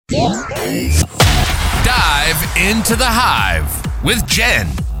Dive into the Hive with Jen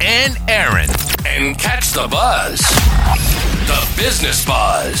and Aaron and catch the buzz. The Business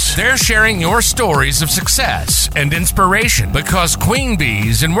Buzz. They're sharing your stories of success and inspiration because queen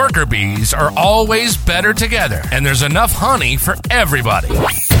bees and worker bees are always better together, and there's enough honey for everybody.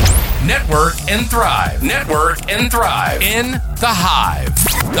 Network and thrive. Network and thrive. In the Hive.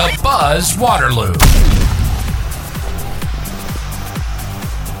 The Buzz Waterloo.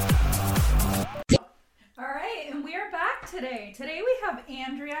 Today we have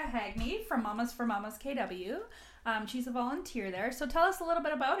Andrea Heagney from Mamas for Mamas KW. She's a volunteer there. So tell us a little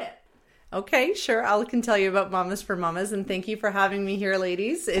bit about it. Okay, sure. I can tell you about Mamas for Mamas, and thank you for having me here,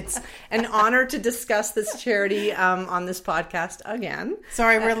 ladies. It's an honor to discuss this charity on this podcast again.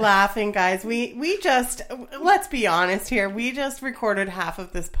 Sorry, we're laughing, guys. We just, let's be honest here, we just recorded half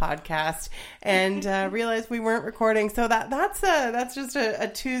of this podcast and realized we weren't recording. So that's just a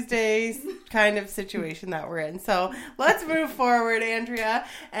Tuesday kind of situation that we're in. So let's move forward, Andrea.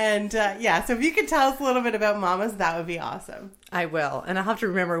 And so if you could tell us a little bit about Mamas, that would be awesome. I will. And I'll have to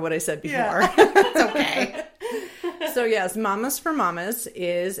remember what I said before. Yeah. It's okay. So yes, Mamas for Mamas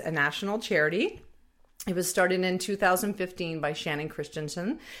is a national charity. It was started in 2015 by Shannon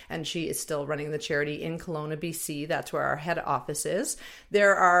Christensen, and she is still running the charity in Kelowna, BC. That's where our head office is.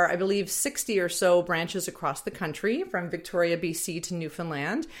 There are, I believe, 60 or so branches across the country, from Victoria, BC to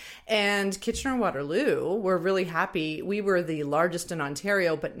Newfoundland. And Kitchener-Waterloo, we're really happy. We were the largest in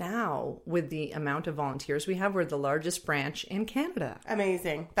Ontario, but now with the amount of volunteers we have, we're the largest branch in Canada.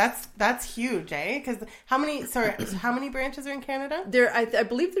 Amazing. That's huge, eh? Because how many branches are in Canada? I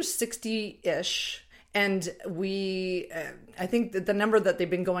believe there's 60-ish. And I think that the number that they've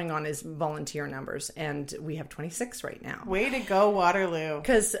been going on is volunteer numbers, and we have 26 right now. Way to go, Waterloo.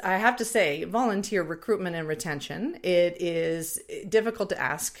 Because I have to say, volunteer recruitment and retention, it is difficult to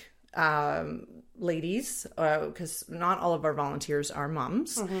ask ladies, because not all of our volunteers are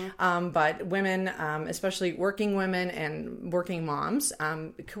moms, but women, especially working women and working moms.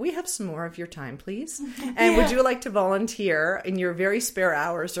 Could we have some more of your time, please? And would you like to volunteer in your very spare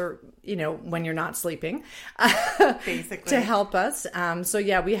hours, or when you're not sleeping, basically, to help us?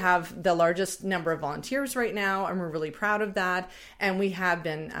 We have the largest number of volunteers right now, and we're really proud of that. And we have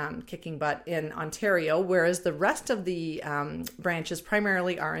been kicking butt in Ontario, whereas the rest of the branches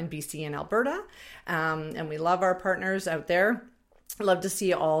primarily are in BC and Alberta. And we love our partners out there. Love to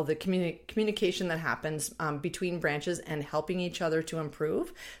see all the communication that happens between branches and helping each other to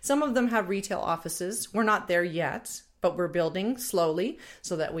improve. Some of them have retail offices. We're not there yet, but we're building slowly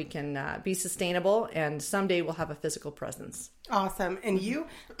so that we can be sustainable, and someday we'll have a physical presence. Awesome. And you,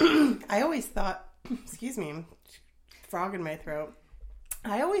 I always thought, excuse me, frog in my throat.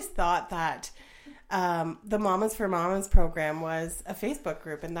 I always thought that the Mamas for Mamas program was a Facebook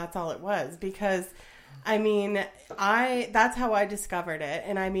group, and that's all it was, because that's how I discovered it.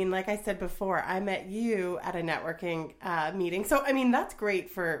 And like I said before, I met you at a networking meeting. So, that's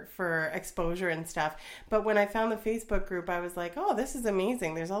great for exposure and stuff. But when I found the Facebook group, I was like, oh, this is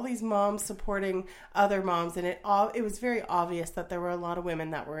amazing. There's all these moms supporting other moms. And it was very obvious that there were a lot of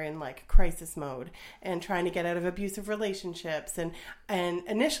women that were in like crisis mode and trying to get out of abusive relationships. And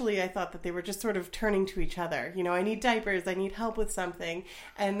initially I thought that they were just sort of turning to each other. I need diapers. I need help with something.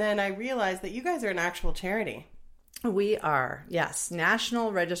 And then I realized that you guys are an actual charity. We are, yes,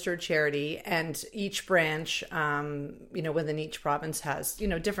 national registered charity, and each branch, within each province has,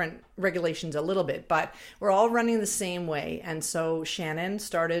 different regulations a little bit, but we're all running the same way. And so Shannon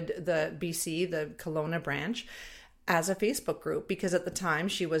started the BC, the Kelowna branch, as a Facebook group, because at the time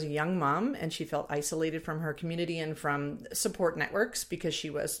she was a young mom and she felt isolated from her community and from support networks because she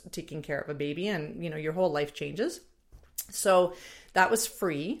was taking care of a baby, and, your whole life changes. So that was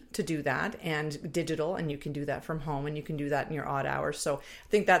free to do that, and digital, and you can do that from home, and you can do that in your odd hours. So I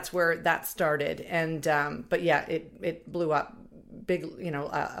think that's where that started. And, it blew up big,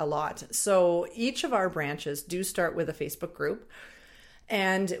 a lot. So each of our branches do start with a Facebook group.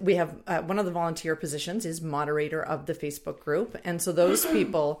 And we have one of the volunteer positions is moderator of the Facebook group. And so those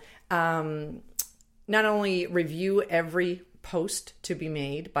people not only review every post to be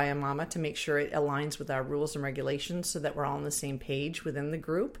made by a mama to make sure it aligns with our rules and regulations so that we're all on the same page within the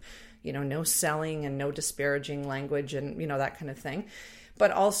group, no selling and no disparaging language and, that kind of thing.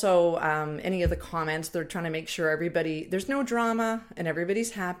 But also any of the comments, they're trying to make sure there's no drama and everybody's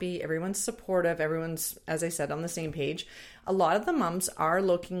happy, everyone's supportive, everyone's, as I said, on the same page. A lot of the moms are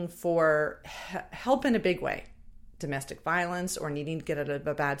looking for help in a big way, domestic violence or needing to get out of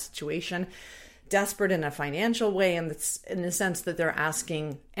a bad situation. desperate in a financial way, and it's in the sense that they're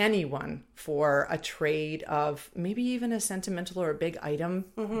asking anyone for a trade of maybe even a sentimental or a big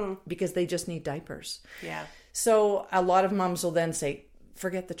item because they just need diapers. Yeah. So a lot of moms will then say,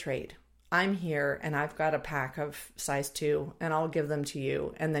 forget the trade. I'm here and I've got a pack of size 2 and I'll give them to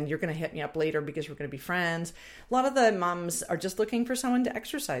you. And then you're going to hit me up later because we're going to be friends. A lot of the moms are just looking for someone to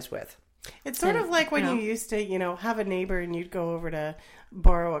exercise with. It's sort of like when you used to, have a neighbor and you'd go over to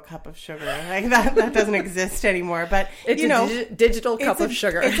borrow a cup of sugar. Like that doesn't exist anymore. But it's a digital cup of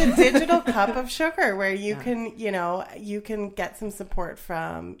sugar. It's a digital cup of sugar where you can, you can get some support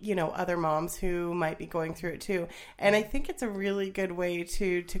from, other moms who might be going through it too. And I think it's a really good way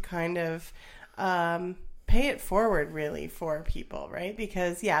to kind of pay it forward really for people, right?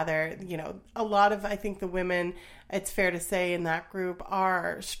 Because they're, a lot of, I think the women, it's fair to say in that group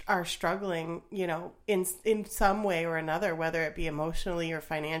are struggling, in some way or another, whether it be emotionally or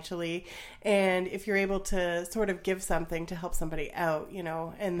financially. And if you're able to sort of give something to help somebody out,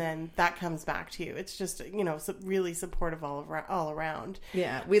 and then that comes back to you, it's just, really supportive all around.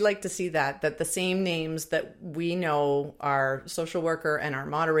 Yeah. We like to see that the same names that we know our social worker and our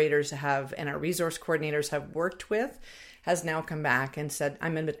moderators have, and our resource coordinators have worked with, has now come back and said,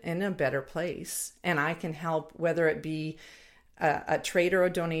 I'm in a better place and I can help, whether it be a trade or a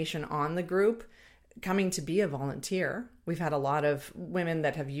donation on the group, coming to be a volunteer. We've had a lot of women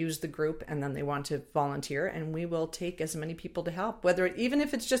that have used the group and then they want to volunteer, and we will take as many people to help, even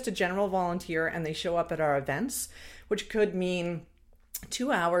if it's just a general volunteer and they show up at our events, which could mean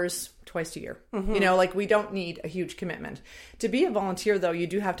 2 hours twice a year. We don't need a huge commitment. To be a volunteer, though, you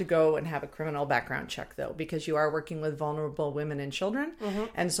do have to go and have a criminal background check, though, because you are working with vulnerable women and children.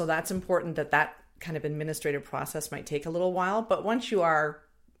 And so that's important that kind of administrative process might take a little while. But once you are,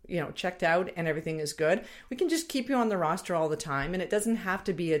 checked out and everything is good, we can just keep you on the roster all the time. And it doesn't have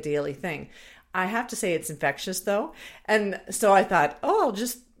to be a daily thing. I have to say it's infectious, though. And so I thought, I'll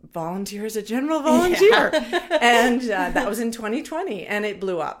just volunteer as a general volunteer. And that was in 2020 and it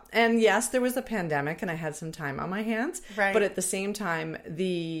blew up. And yes, there was a pandemic and I had some time on my hands, right. But at the same time,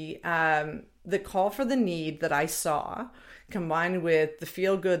 the call for the need that I saw combined with the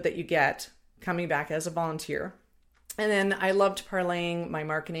feel good that you get coming back as a volunteer. And then I loved parlaying my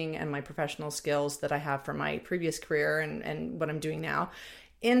marketing and my professional skills that I have from my previous career and what I'm doing now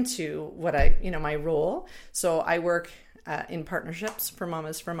into what my role. So I work in partnerships for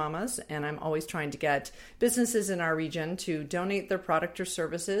Mamas, and I'm always trying to get businesses in our region to donate their product or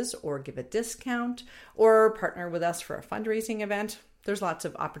services or give a discount or partner with us for a fundraising event. There's lots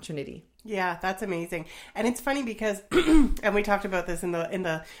of opportunity. Yeah, that's amazing. And it's funny because, and we talked about this in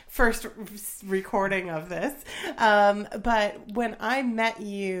the first recording of this, but when I met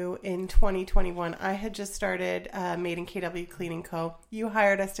you in 2021, I had just started Made in KW Cleaning Co. You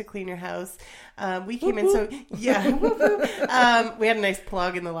hired us to clean your house. We came in, so yeah, we had a nice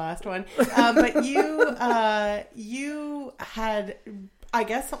plug in the last one. But you had, I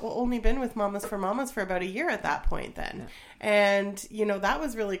guess, only been with Mamas for Mamas for about a year at that point then. Yeah. And, that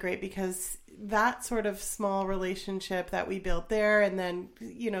was really great because that sort of small relationship that we built there and then,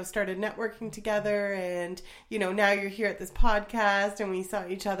 started networking together and, now you're here at this podcast and we saw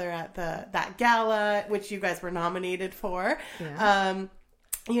each other at that gala, which you guys were nominated for. Yeah.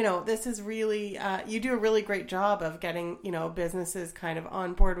 This is really, you do a really great job of getting, businesses kind of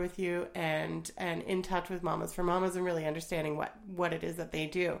on board with you and in touch with Mamas for Mamas and really understanding what it is that they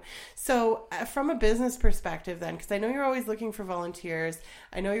do. So from a business perspective then, because I know you're always looking for volunteers,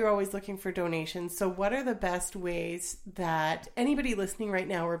 I know you're always looking for donations. So what are the best ways that anybody listening right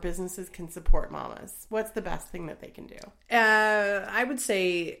now or businesses can support mamas? What's the best thing that they can do? I would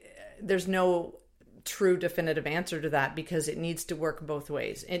say there's no true definitive answer to that because it needs to work both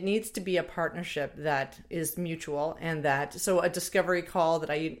ways. It needs to be a partnership that is mutual so a discovery call that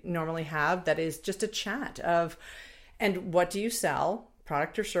I normally have that is just a chat of, and what do you sell,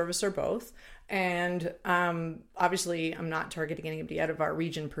 product or service or both? And obviously I'm not targeting anybody out of our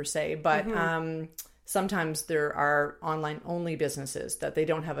region per se, but sometimes there are online only businesses that they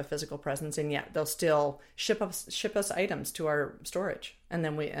don't have a physical presence and yet they'll still ship us items to our storage. And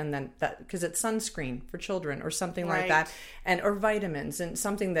then that, because it's sunscreen for children or something like that, or vitamins and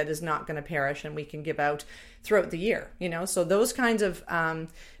something that is not going to perish and we can give out throughout the year, so those kinds of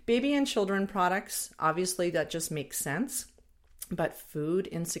baby and children products, obviously that just makes sense. But food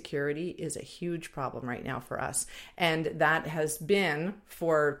insecurity is a huge problem right now for us. And that has been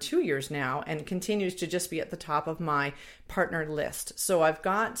for 2 years now and continues to just be at the top of my partner list. So I've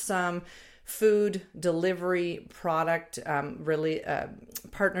got some food delivery product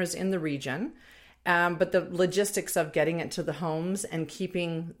partners in the region. But the logistics of getting it to the homes and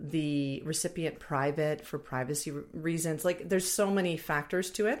keeping the recipient private for privacy reasons, like there's so many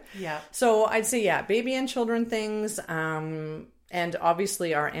factors to it. Yeah. So I'd say, baby and children things. And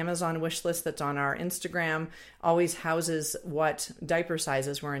obviously our Amazon wish list that's on our Instagram always houses what diaper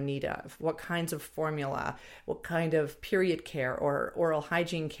sizes we're in need of, what kinds of formula, what kind of period care or oral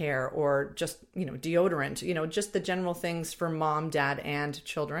hygiene care, or just, deodorant, just the general things for mom, dad, and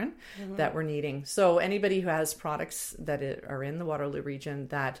children that we're needing. So anybody who has products that are in the Waterloo region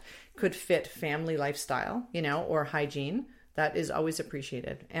that could fit family lifestyle, or hygiene, that is always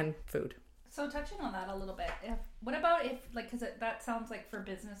appreciated, and food. So touching on that a little bit, what about if, because that sounds like for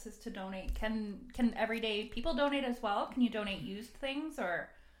businesses to donate, can everyday people donate as well? Can you donate used things or?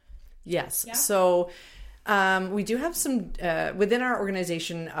 Yes. Yeah? So we do have some, within our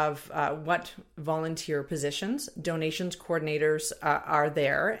organization of what volunteer positions, donations coordinators are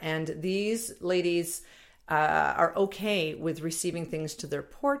there. And these ladies are okay with receiving things to their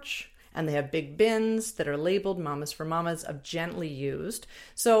porch. And they have big bins that are labeled Mamas for Mamas of gently used.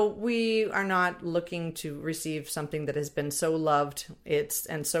 So we are not looking to receive something that has been so loved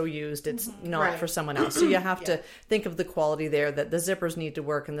and so used, it's not for someone else. So you have to think of the quality there, that the zippers need to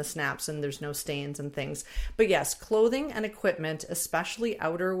work and the snaps and there's no stains and things. But yes, clothing and equipment, especially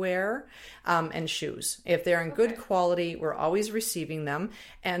outerwear and shoes. If they're in good quality, we're always receiving them.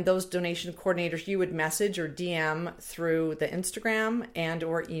 And those donation coordinators, you would message or DM through the Instagram and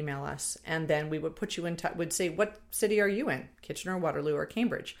or email us. And then we would put you in touch, would say, what city are you in? Kitchener, Waterloo, or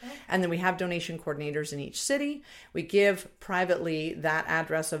Cambridge? Okay. And then we have donation coordinators in each city. We give privately that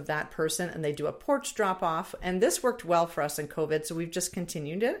address of that person and they do a porch drop off. And this worked well for us in COVID, so we've just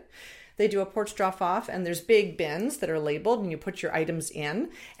continued it. They do a porch drop off and there's big bins that are labeled and you put your items in.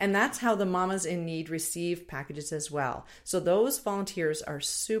 And that's how the mamas in need receive packages as well. So those volunteers are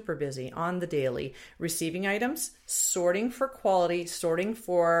super busy on the daily, receiving items, sorting for quality, sorting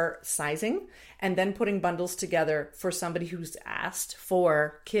for sizing, and then putting bundles together for somebody who's asked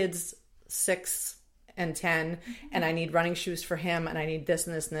for kids 6 and 10, and I need running shoes for him, and I need this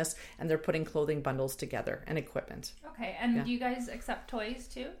and this and this, and they're putting clothing bundles together and equipment. Okay, and do you guys accept toys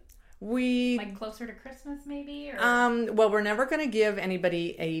too? We like closer to Christmas, maybe. Or? Well, we're never going to give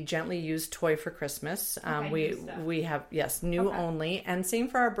anybody a gently used toy for Christmas. We have new only, and same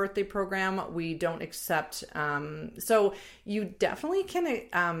for our birthday program. We don't accept. So you definitely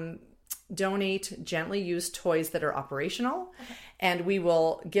can donate gently used toys that are operational, and we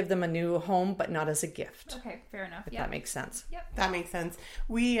will give them a new home, but not as a gift. Okay, fair enough. If that makes sense. Yep, that makes sense.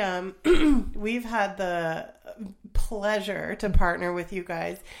 We we've had the pleasure to partner with you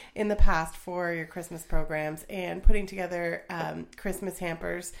guys in the past for your Christmas programs and putting together Christmas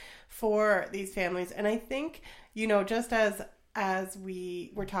hampers for these families. And I think, just as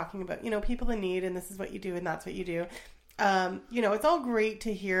we were talking about, people in need, and this is what you do and that's what you do. It's all great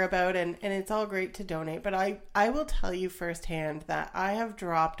to hear about and it's all great to donate, but I will tell you firsthand that I have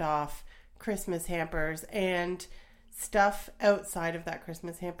dropped off Christmas hampers and stuff outside of that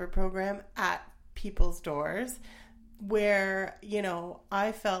Christmas hamper program at people's doors where,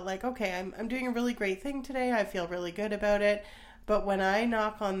 I felt like, okay, I'm doing a really great thing today. I feel really good about it. But when I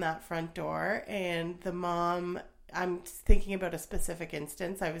knock on that front door and the mom, I'm thinking about a specific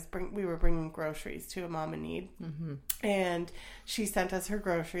instance. We were bringing groceries to a mom in need, and she sent us her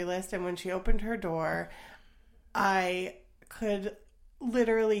grocery list. And when she opened her door, I could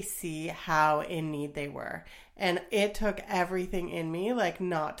literally see how in need they were, and it took everything in me, like,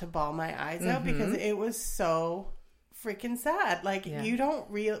 not to bawl my eyes out because it was so freaking sad. Like,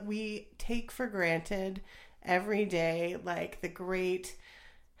 we take for granted every day, like, the great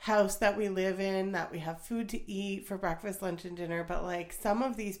house that we live in, that we have food to eat for breakfast, lunch, and dinner, but like some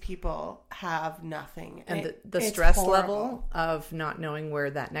of these people have nothing. And the stress level of not knowing where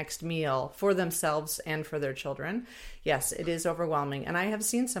that next meal for themselves and for their children, yes, it is overwhelming. And I have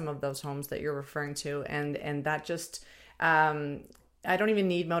seen some of those homes that you're referring to, and that just I don't even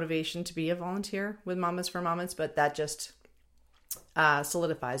need motivation to be a volunteer with Mamas for Mamas, but that just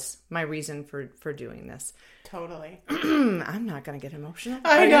solidifies my reason for doing this. Totally. I'm not going to get emotional.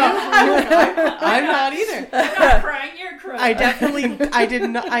 I know. I'm not either. I'm not crying. You're crying. I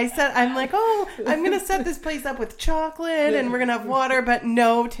didn't know. I'm like, I'm going to set this place up with chocolate and we're going to have water, but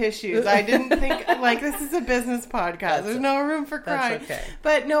no tissues. I didn't think, like, this is a business podcast. There's no room for crying. That's okay.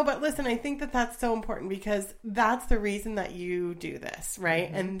 But listen, I think that's so important because that's the reason that you do this, right?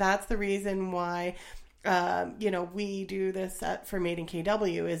 Mm-hmm. And that's the reason why, we do this for Made in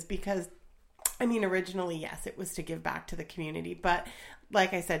KW is because, I mean, originally, yes, it was to give back to the community, but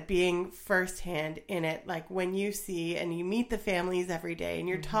like I said, being firsthand in it, like when you see and you meet the families every day and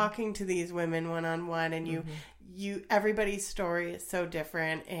you're talking to these women one-on-one and you everybody's story is so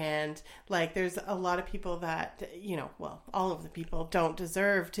different, and like there's a lot of people that, you know, well, all of the people don't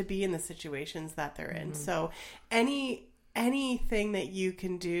deserve to be in the situations that they're in. So anything that you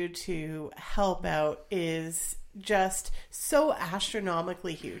can do to help out is just so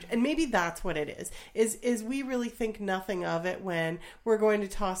astronomically huge. And maybe that's what it is we really think nothing of it when we're going to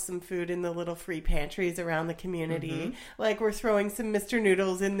toss some food in the little free pantries around the community. Like we're throwing some Mr.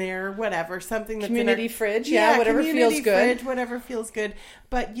 Noodles in there, whatever, something that's community fridge, whatever community feels good. Fridge, whatever feels good.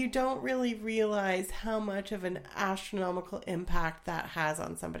 But you don't really realize how much of an astronomical impact that has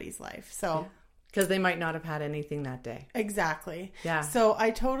on somebody's life. So because they might not have had anything that day. Exactly. Yeah. So I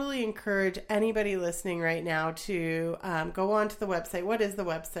totally encourage anybody listening right now to go onto the website. What is the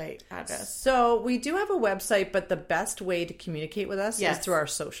website address? So we do have a website, but the best way to communicate with us is through our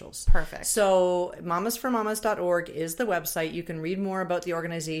socials. Perfect. So mamasformamas.org is the website. You can read more about the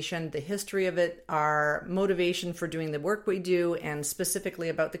organization, the history of it, our motivation for doing the work we do, and specifically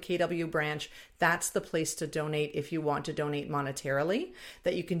about the KW branch. That's the place to donate if you want to donate monetarily,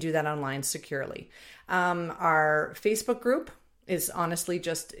 that you can do that online securely. Our Facebook group is honestly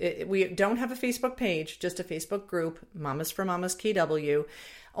just, we don't have a Facebook page, just a Facebook group, Mamas for Mamas KW.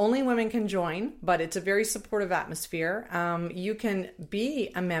 Only women can join, but it's a very supportive atmosphere. You can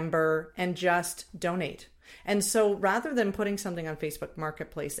be a member and just donate. And so rather than putting something on Facebook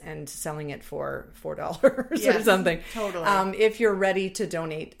Marketplace and selling it for $4 or something, totally. If you're ready to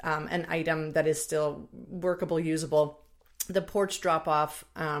donate an item that is still workable, usable, the porch drop-off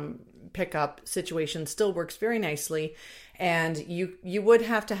pickup situation still works very nicely. And you would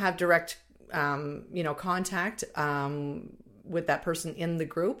have to have direct contact with that person in the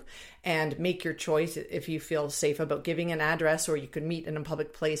group and make your choice if you feel safe about giving an address, or you could meet in a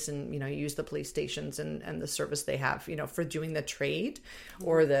public place and, use the police stations and the service they have, for doing the trade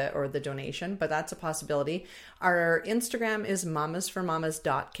or the donation. But that's a possibility. Our Instagram is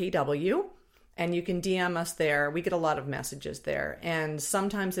mamasformamas.kw. And you can DM us there. We get a lot of messages there. And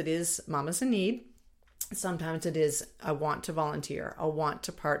sometimes it is mamas in need. Sometimes it is a want to volunteer, a want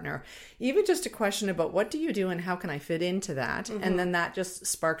to partner, even just a question about what do you do and how can I fit into that? And then that just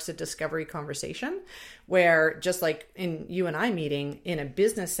sparks a discovery conversation where, just like in you and I meeting in a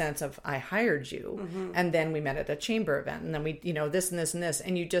business sense of I hired you and then we met at a chamber event and then we, this and this and this,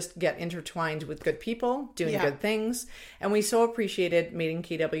 and you just get intertwined with good people doing good things. And we so appreciated meeting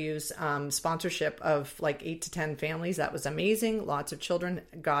KW's sponsorship of like 8 to 10 families. That was amazing. Lots of children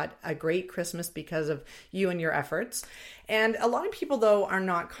got a great Christmas because of you and your efforts. And a lot of people, though, are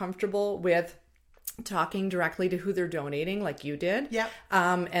not comfortable with talking directly to who they're donating like you did. Yep.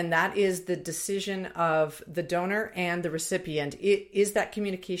 And that is the decision of the donor and the recipient. Is that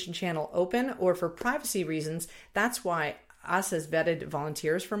communication channel open, or for privacy reasons? That's why us as vetted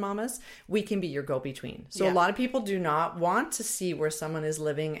volunteers for mamas, we can be your go-between. So a lot of people do not want to see where someone is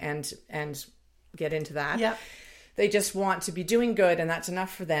living and get into that. Yep. They just want to be doing good, and that's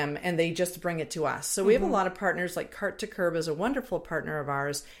enough for them, and they just bring it to us. So we have a lot of partners, like Cart to Curb is a wonderful partner of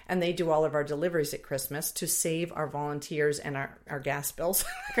ours, and they do all of our deliveries at Christmas to save our volunteers and our gas bills.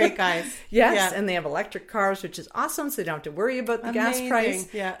 Great guys. Yes, and they have electric cars, which is awesome, so they don't have to worry about the gas price.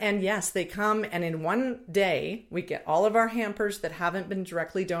 Yeah. And yes, they come, and in one day, we get all of our hampers that haven't been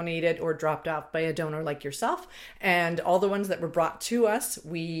directly donated or dropped off by a donor like yourself, and all the ones that were brought to us,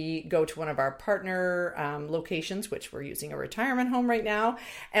 we go to one of our partner locations, which we're using a retirement home right now.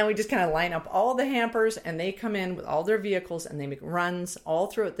 And we just kind of line up all the hampers, and they come in with all their vehicles and they make runs all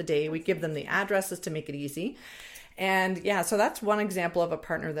throughout the day. We give them the addresses to make it easy. And so that's one example of a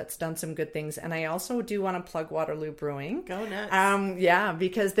partner that's done some good things. And I also do want to plug Waterloo Brewing. Go nuts.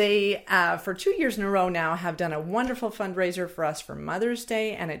 Because they, for 2 years in a row now, have done a wonderful fundraiser for us for Mother's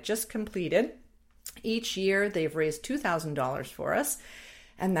Day, and it just completed. Each year they've raised $2,000 for us.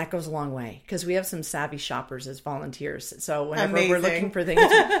 And that goes a long way because we have some savvy shoppers as volunteers. So whenever we're looking for things,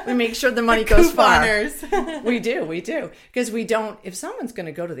 we make sure the money goes far. We do. Because we don't, if someone's going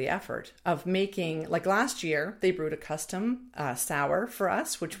to go to the effort of making, like last year, they brewed a custom sour for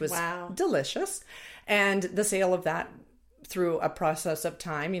us, which was delicious. And the sale of that through a process of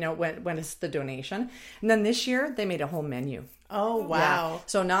time, when it's the donation. And then this year, they made a whole menu. Oh, wow. Yeah.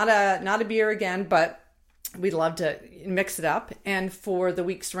 So not a beer again, but we'd love to mix it up. And for the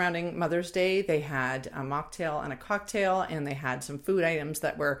week surrounding Mother's Day, they had a mocktail and a cocktail, and they had some food items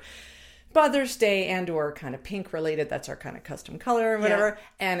that were Mother's Day and or kind of pink related. That's our kind of custom color and whatever.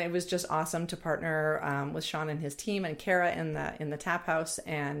 Yeah. And it was just awesome to partner with Sean and his team and Kara in the tap house,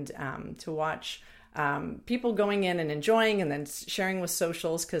 and to watch people going in and enjoying and then sharing with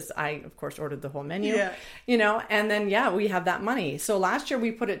socials, because I, of course, ordered the whole menu, and then, we have that money. So last year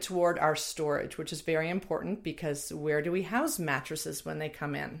we put it toward our storage, which is very important, because where do we house mattresses when they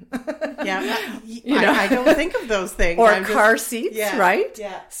come in? I don't think of those things. Or car seats, right?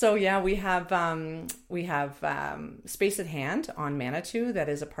 Yeah. So we have Space at Hand on Manitou that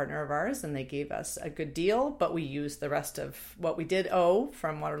is a partner of ours, and they gave us a good deal, but we used the rest of what we did owe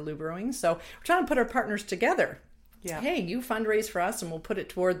from Waterloo Brewing. So we're trying to put our partners together. Yeah. Hey, you fundraise for us and we'll put it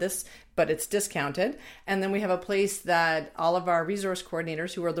toward this, but it's discounted. And then we have a place that all of our resource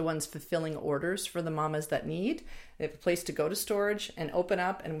coordinators, who are the ones fulfilling orders for the mamas that need, they have a place to go to storage and open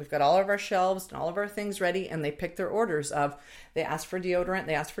up, and we've got all of our shelves and all of our things ready, and they pick their orders of, they ask for deodorant,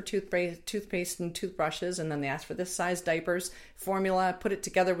 they ask for toothpaste and toothbrushes, and then they ask for this size diapers, formula, put it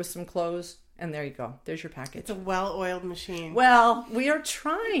together with some clothes. And there you go. There's your package. It's a well-oiled machine. Well, we are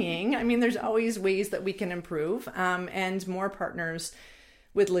trying. I mean, there's always ways that we can improve, and more partners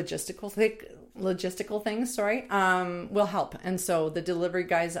with logistical things, will help. And so the delivery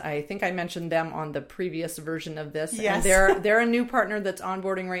guys, I think I mentioned them on the previous version of this. Yes. And they're a new partner that's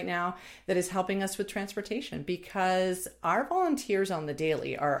onboarding right now that is helping us with transportation, because our volunteers on the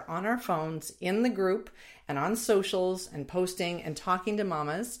daily are on our phones, in the group, and on socials, and posting and talking to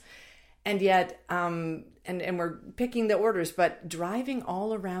mamas. And yet, and we're picking the orders, but driving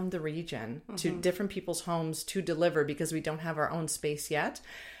all around the region to different people's homes to deliver, because we don't have our own space yet.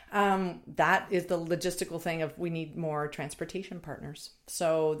 That is the logistical thing of, we need more transportation partners.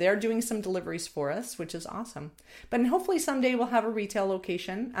 So they're doing some deliveries for us, which is awesome. But hopefully someday we'll have a retail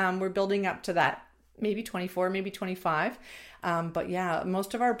location. We're building up to that, maybe 24, maybe 25. But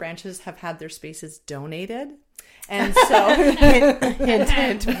most of our branches have had their spaces donated. And so, hint,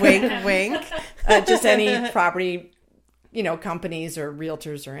 hint, wink, wink. Just any property, companies or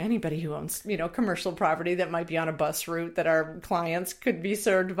realtors or anybody who owns, commercial property that might be on a bus route that our clients could be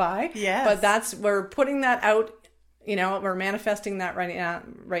served by. Yes. But we're putting that out, we're manifesting that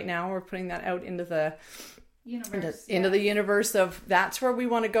right now. We're putting that out into the into the universe of, that's where we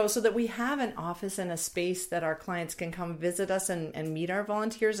want to go, so that we have an office and a space that our clients can come visit us and meet our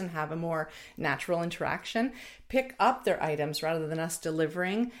volunteers and have a more natural interaction, pick up their items rather than us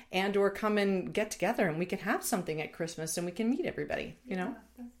delivering, and or come and get together and we can have something at Christmas and we can meet everybody,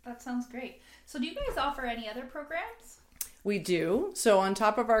 That sounds great. So do you guys offer any other programs? We do. So on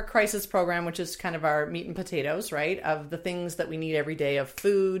top of our crisis program, which is kind of our meat and potatoes, right, of the things that we need every day, of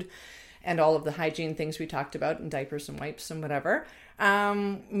food and all of the hygiene things we talked about, and diapers and wipes and whatever.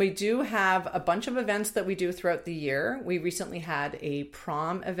 We do have a bunch of events that we do throughout the year. We recently had a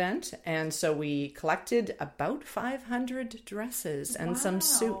prom event, and so we collected about 500 dresses and some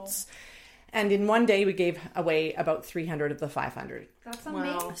suits. And in one day, we gave away about 300 of the 500. That's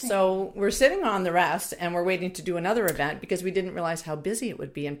amazing. So we're sitting on the rest, and we're waiting to do another event because we didn't realize how busy it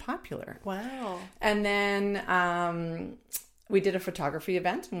would be and popular. Wow. And then we did a photography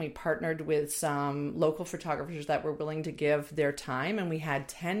event, and we partnered with some local photographers that were willing to give their time, and we had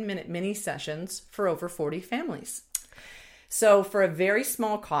 10-minute mini sessions for over 40 families. So for a very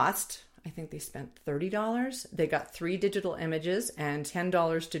small cost, I think they spent $30. They got 3 digital images and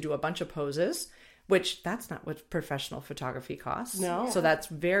 $10 to do a bunch of poses, which that's not what professional photography costs. No. So that's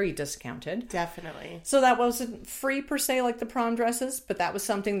very discounted. Definitely. So that wasn't free per se like the prom dresses, but that was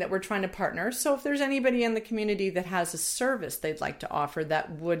something that we're trying to partner. So if there's anybody in the community that has a service they'd like to offer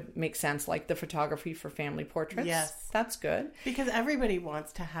that would make sense, like the photography for family portraits, yes, that's good. Because everybody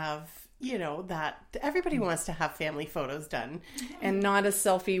wants to have, that everybody wants to have family photos done. And not a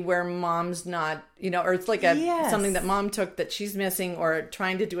selfie where mom's not, or it's like something that mom took that she's missing, or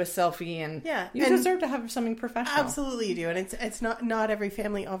trying to do a selfie, and you deserve to have something professional. Absolutely you do. And it's not every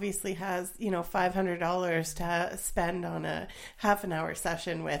family obviously has, $500 to spend on a half an hour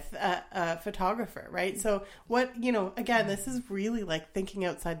session with a photographer, right? So what, again, this is really like thinking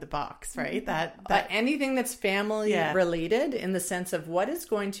outside the box, right? That anything that's family related, in the sense of what is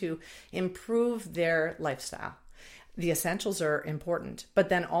going to improve their lifestyle. The essentials are important, but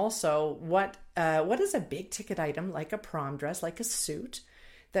then also what is a big ticket item like a prom dress, like a suit,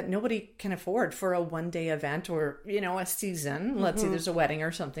 that nobody can afford for a one-day event, or a season. Let's say there's a wedding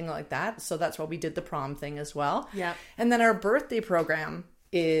or something like that. So that's why we did the prom thing as well. Yeah. And then our birthday program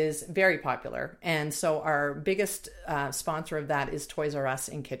is very popular, and so our biggest sponsor of that is Toys R Us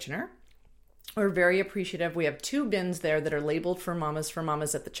in Kitchener. We're very appreciative. We have 2 bins there that are labeled for mamas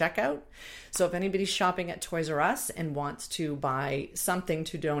at the checkout. So if anybody's shopping at Toys R Us and wants to buy something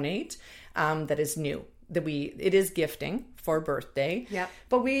to donate that is new, it is gifting for birthday. Yep.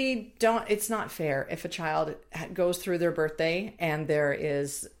 But it's not fair if a child goes through their birthday and there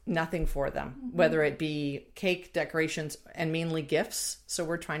is nothing for them, whether it be cake, decorations, and mainly gifts. So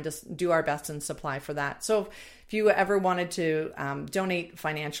we're trying to do our best and supply for that. So if you ever wanted to donate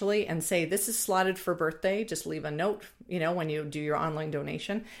financially and say, this is slotted for birthday, just leave a note, when you do your online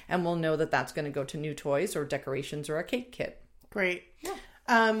donation, and we'll know that that's going to go to new toys or decorations or a cake kit. Great. Yeah.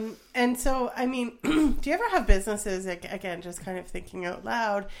 And so, I mean, do you ever have businesses, again, just kind of thinking out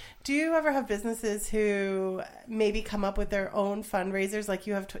loud, do you ever have businesses who maybe come up with their own fundraisers? Like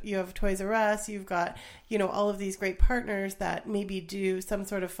you have Toys R Us, you've got, all of these great partners that maybe do some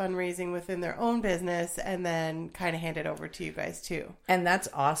sort of fundraising within their own business and then kind of hand it over to you guys too. And that's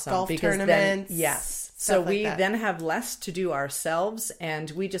awesome. Golf because tournaments. Then, yes. So we then have less to do ourselves, and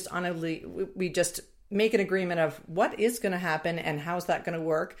we just make an agreement of what is going to happen and how's that going to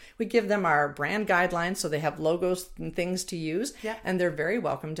work. We give them our brand guidelines so they have logos and things to use. Yeah. And they're very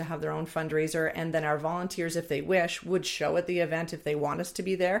welcome to have their own fundraiser. And then our volunteers, if they wish, would show at the event if they want us to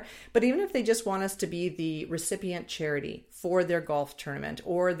be there. But even if they just want us to be the recipient charity for their golf tournament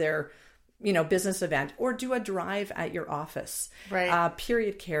or their business event, or do a drive at your office, right? A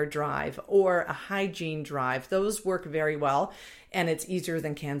period care drive or a hygiene drive. Those work very well, and it's easier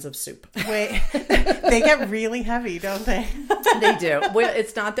than cans of soup. Wait, they get really heavy, don't they? They do. Well,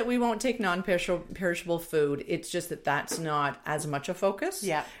 it's not that we won't take non-perishable food. It's just that that's not as much a focus.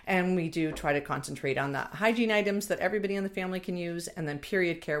 Yeah. And we do try to concentrate on the hygiene items that everybody in the family can use, and then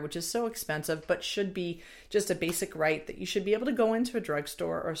period care, which is so expensive, but should be just a basic right that you should be able to go into a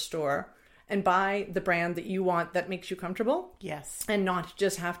drugstore or a store and buy the brand that you want that makes you comfortable. Yes. And not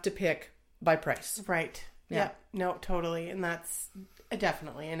just have to pick by price. Right. Yeah. No, totally. And that's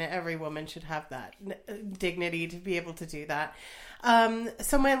definitely, and every woman should have that dignity to be able to do that.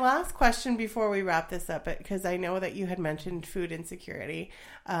 So my last question before we wrap this up, because I know that you had mentioned food insecurity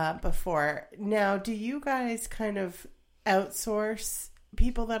before. Now, do you guys kind of outsource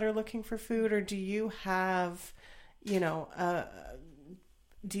people that are looking for food, or do you have,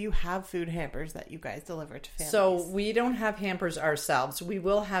 do you have food hampers that you guys deliver to families? So we don't have hampers ourselves. We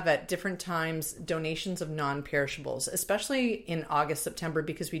will have at different times donations of non-perishables, especially in August, September,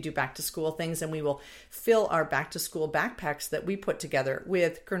 because we do back to school things, and we will fill our back to school backpacks that we put together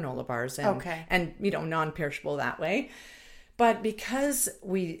with granola bars and non-perishable that way. But because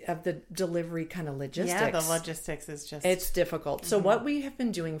we have the delivery kind of logistics. Yeah, the logistics is just... It's difficult. So what we have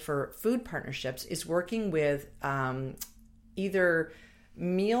been doing for food partnerships is working with either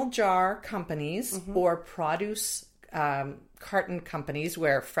meal jar companies or produce carton companies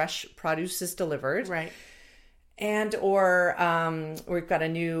where fresh produce is delivered. Right. And or we've got a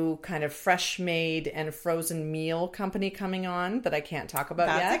new kind of fresh made and frozen meal company coming on that I can't talk about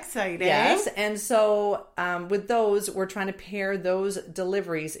yet. That's exciting. Yes. And so with those, we're trying to pair those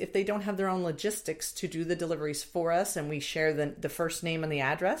deliveries. If they don't have their own logistics to do the deliveries for us, and we share the first name and the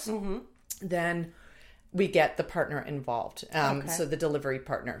address, then we get the partner involved. So the delivery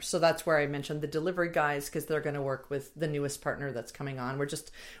partner. So that's where I mentioned the delivery guys, because they're going to work with the newest partner that's coming on. We're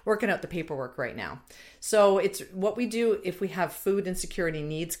just working out the paperwork right now. So it's what we do if we have food insecurity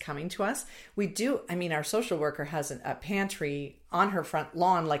needs coming to us. We do. I mean, our social worker has a pantry on her front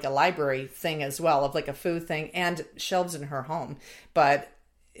lawn, like a library thing as well, of like a food thing, and shelves in her home. But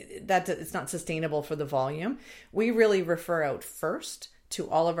that it's not sustainable for the volume. We really refer out first to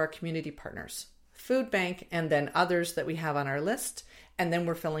all of our community partners, food bank, and then others that we have on our list, and then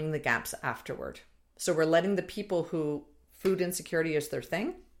we're filling the gaps afterward. So we're letting the people who food insecurity is their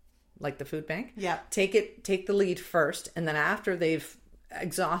thing, like the food bank, take the lead first, and then after they've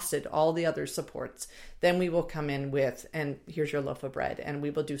exhausted all the other supports, then we will come in with, and here's your loaf of bread, and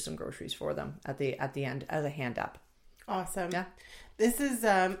we will do some groceries for them at the end as a hand up. Awesome. Yeah. This is,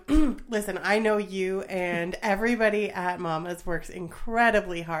 listen, I know you and everybody at Mama's works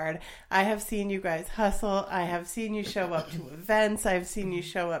incredibly hard. I have seen you guys hustle. I have seen you show up to events. I've seen you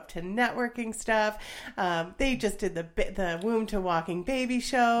show up to networking stuff. They just did the Womb to Walking Baby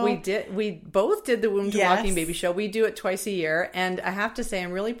show. We both did the Womb to Walking Baby show. We do it twice a year. And I have to say,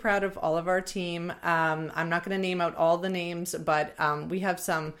 I'm really proud of all of our team. I'm not going to name out all the names, but we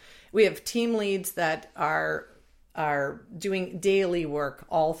have team leads that are doing daily work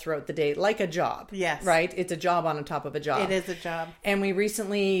all throughout the day, like a job. Yes. Right? It's a job on top of a job. It is a job. And we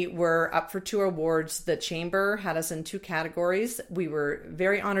recently were up for 2 awards. The Chamber had us in 2 categories. We were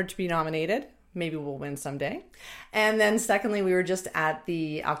very honored to be nominated maybe we'll win someday. And then secondly, we were just at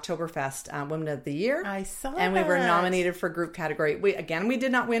the Oktoberfest Women of the Year. I saw And we were that. nominated for group category. We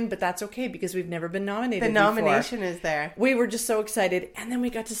did not win, but that's okay because we've never been nominated The before. nomination is there. We were just so excited. And then we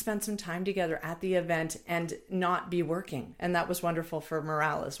got to spend some time together at the event and not be working. And that was wonderful for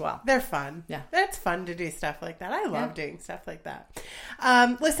morale as well. They're fun. Yeah. It's fun to do stuff like that. I love doing stuff like that.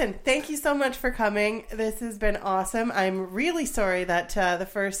 Listen, thank you so much for coming. This has been awesome. I'm really sorry that the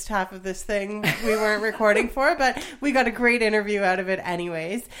first half of this thing we weren't recording for, but we got a great interview out of it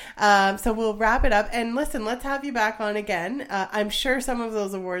anyways. So we'll wrap it up. And listen, let's have you back on again. I'm sure some of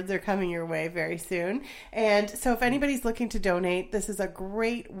those awards are coming your way very soon. And so if anybody's looking to donate, this is a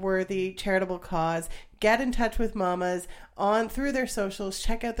great, worthy, charitable cause. Get in touch with mamas through their socials.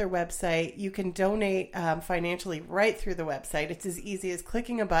 Check out their website. You can donate financially right through the website. It's as easy as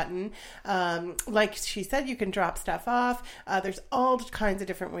clicking a button. Like she said, you can drop stuff off. There's all kinds of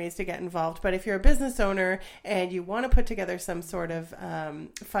different ways to get involved. But if you're a business owner and you want to put together some sort of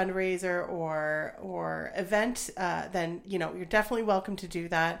fundraiser or event, then you're definitely welcome to do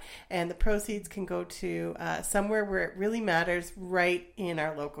that. And the proceeds can go to somewhere where it really matters, right in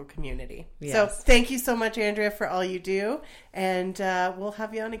our local community. Yes. So thank you so much, Andrea, for all you do. And we'll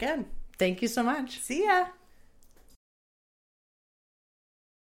have you on again. Thank you so much. See ya.